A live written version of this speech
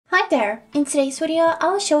Hi there! In today's video,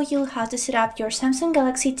 I'll show you how to set up your Samsung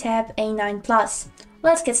Galaxy Tab A9 Plus.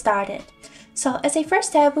 Let's get started. So as a first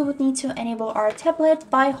step, we would need to enable our tablet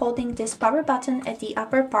by holding this power button at the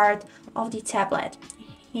upper part of the tablet.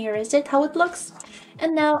 Here is it, how it looks.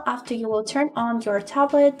 And now after you will turn on your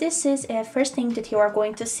tablet, this is a first thing that you are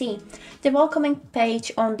going to see, the welcoming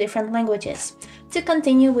page on different languages. To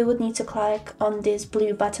continue, we would need to click on this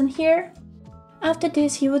blue button here. After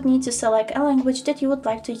this, you would need to select a language that you would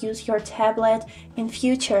like to use your tablet in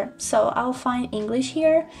future. So I'll find English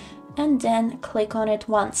here and then click on it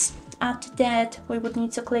once. After that, we would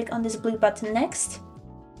need to click on this blue button next.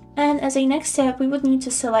 And as a next step, we would need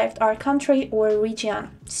to select our country or region.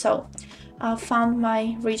 So I'll find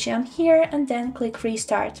my region here and then click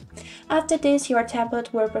restart. After this, your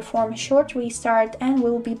tablet will perform a short restart and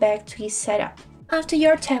we'll be back to the setup. After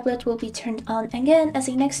your tablet will be turned on again, as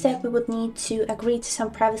a next step we would need to agree to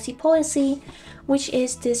some privacy policy, which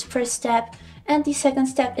is this first step, and the second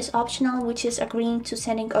step is optional, which is agreeing to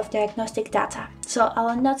sending of diagnostic data. So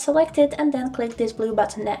I'll not select it and then click this blue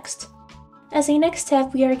button next. As a next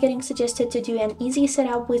step, we are getting suggested to do an easy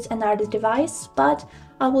setup with another device, but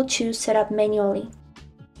I will choose setup manually.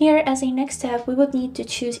 Here, as a next step, we would need to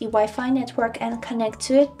choose a Wi-Fi network and connect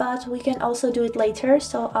to it, but we can also do it later,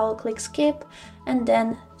 so I'll click skip and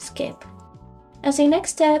then skip. As a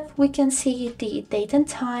next step, we can see the date and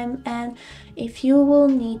time, and if you will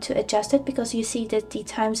need to adjust it because you see that the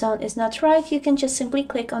time zone is not right, you can just simply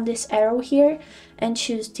click on this arrow here and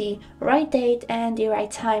choose the right date and the right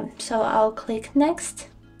time. So I'll click next.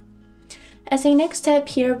 As a next step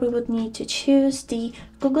here, we would need to choose the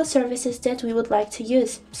Google services that we would like to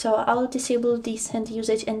use. So I'll disable the send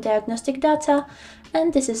usage and diagnostic data,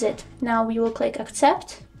 and this is it. Now we will click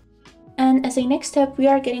accept. And as a next step, we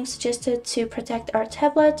are getting suggested to protect our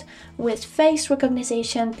tablet with face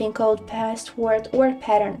recognition, PIN code, password, or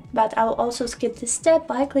pattern. But I'll also skip this step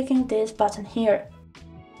by clicking this button here.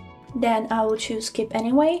 Then I will choose skip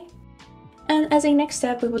anyway. And as a next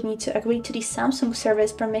step, we would need to agree to the Samsung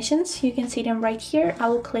service permissions. You can see them right here. I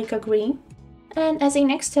will click agree. And as a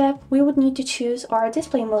next step, we would need to choose our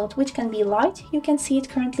display mode, which can be light, you can see it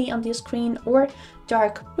currently on the screen, or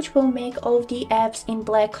dark, which will make all of the apps in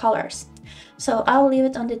black colors. So I'll leave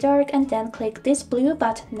it on the dark and then click this blue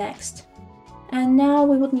button next. And now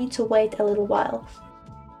we would need to wait a little while.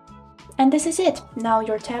 And this is it. Now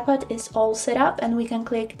your tablet is all set up and we can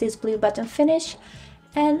click this blue button finish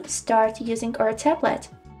and start using our tablet.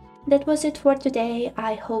 That was it for today.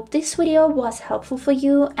 I hope this video was helpful for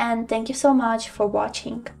you and thank you so much for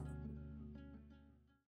watching.